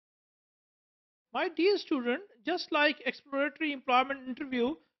My dear student, just like exploratory employment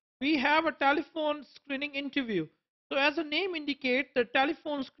interview, we have a telephone screening interview. So as the name indicates, the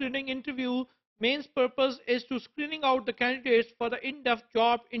telephone screening interview main purpose is to screening out the candidates for the in-depth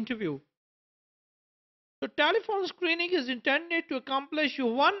job interview. So telephone screening is intended to accomplish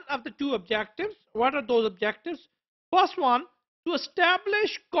one of the two objectives. What are those objectives? First one, to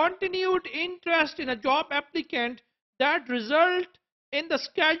establish continued interest in a job applicant that result in the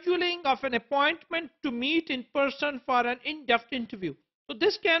scheduling of an appointment to meet in person for an in-depth interview. So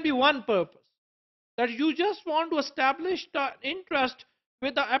this can be one purpose, that you just want to establish the interest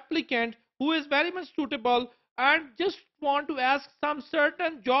with the applicant who is very much suitable and just want to ask some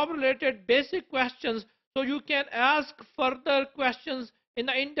certain job related basic questions so you can ask further questions in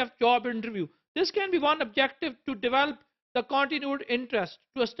the in-depth job interview. This can be one objective, to develop the continued interest,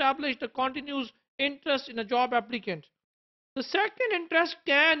 to establish the continuous interest in a job applicant. The second interest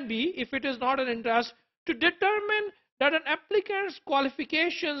can be, if it is not an interest, to determine that an applicant's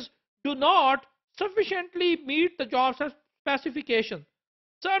qualifications do not sufficiently meet the job specification.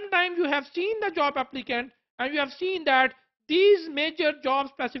 Sometimes you have seen the job applicant and you have seen that these major job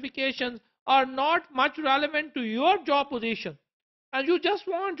specifications are not much relevant to your job position, and you just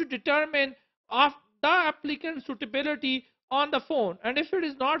want to determine of the applicant's suitability on the phone. And if it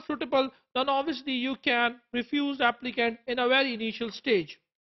is not suitable, then obviously you can refuse the applicant in a very initial stage.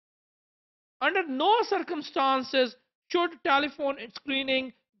 Under no circumstances should telephone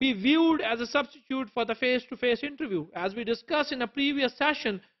screening be viewed as a substitute for the face-to-face interview. As we discussed in a previous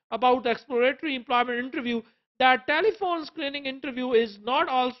session about the exploratory employment interview, that telephone screening interview is not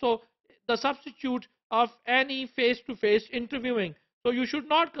also the substitute of any face-to-face interviewing. So you should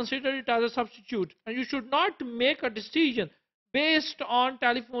not consider it as a substitute, and you should not make a decision based on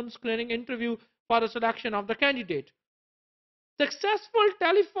telephone screening interview for the selection of the candidate. Successful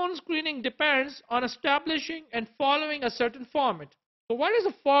telephone screening depends on establishing and following a certain format. So what is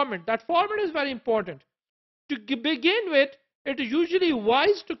a format? That format is very important. To begin with, it is usually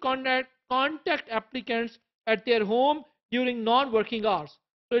wise to contact applicants at their home during non-working hours.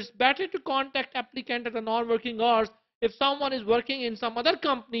 So it's better to contact applicant at the non-working hours. If someone is working in some other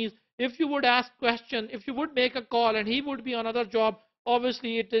companies, if you would ask question, if you would make a call and he would be on another job,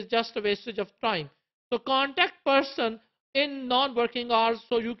 obviously it is just a wastage of time. So contact person in non-working hours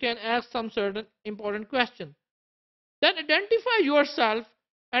so you can ask some certain important question. Then identify yourself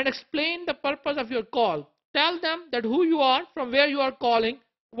and explain the purpose of your call. Tell them that who you are, from where you are calling,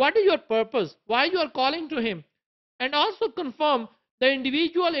 what is your purpose, why you are calling to him, and also confirm the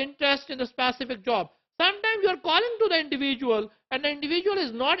individual interest in the specific job. Sometimes you are calling to the individual and the individual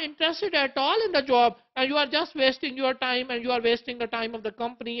is not interested at all in the job, and you are just wasting your time, and you are wasting the time of the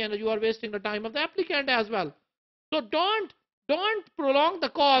company, and you are wasting the time of the applicant as well. So don't prolong the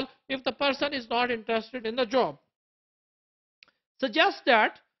call if the person is not interested in the job. Suggest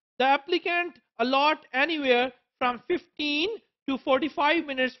that the applicant allot anywhere from 15 to 45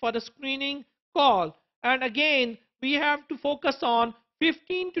 minutes for the screening call. And again, we have to focus on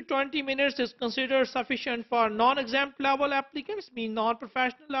 15 to 20 minutes is considered sufficient for non-exempt level applicants, mean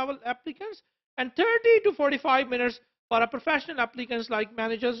non-professional level applicants, and 30 to 45 minutes for a professional applicants like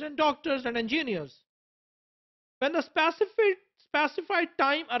managers and doctors and engineers. When the specified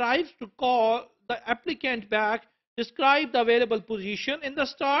time arrives to call the applicant back, describe the available position in the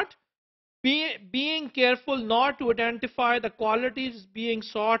start, being careful not to identify the qualities being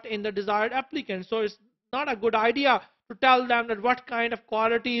sought in the desired applicant. So it's not a good idea to tell them that what kind of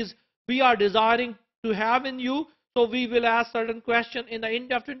qualities we are desiring to have in you. So we will ask certain question in the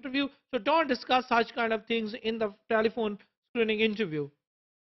in-depth interview. So don't discuss such kind of things in the telephone screening interview.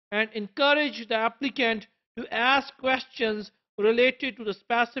 And encourage the applicant to ask questions related to the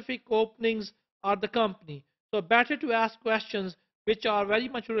specific openings or the company. So better to ask questions which are very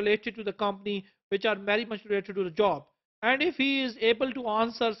much related to the company, which are very much related to the job. And if he is able to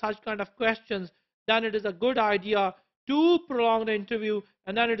answer such kind of questions, then it is a good idea to prolong the interview,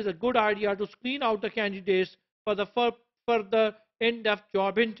 and then it is a good idea to screen out the candidates for the further in-depth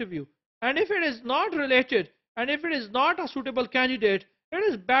job interview. And if it is not related, and if it is not a suitable candidate, it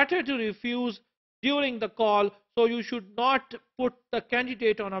is better to refuse during the call. So you should not put the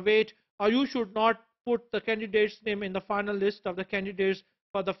candidate on a wait, or you should not put the candidate's name in the final list of the candidates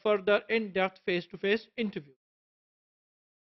for the further in-depth face-to-face interview.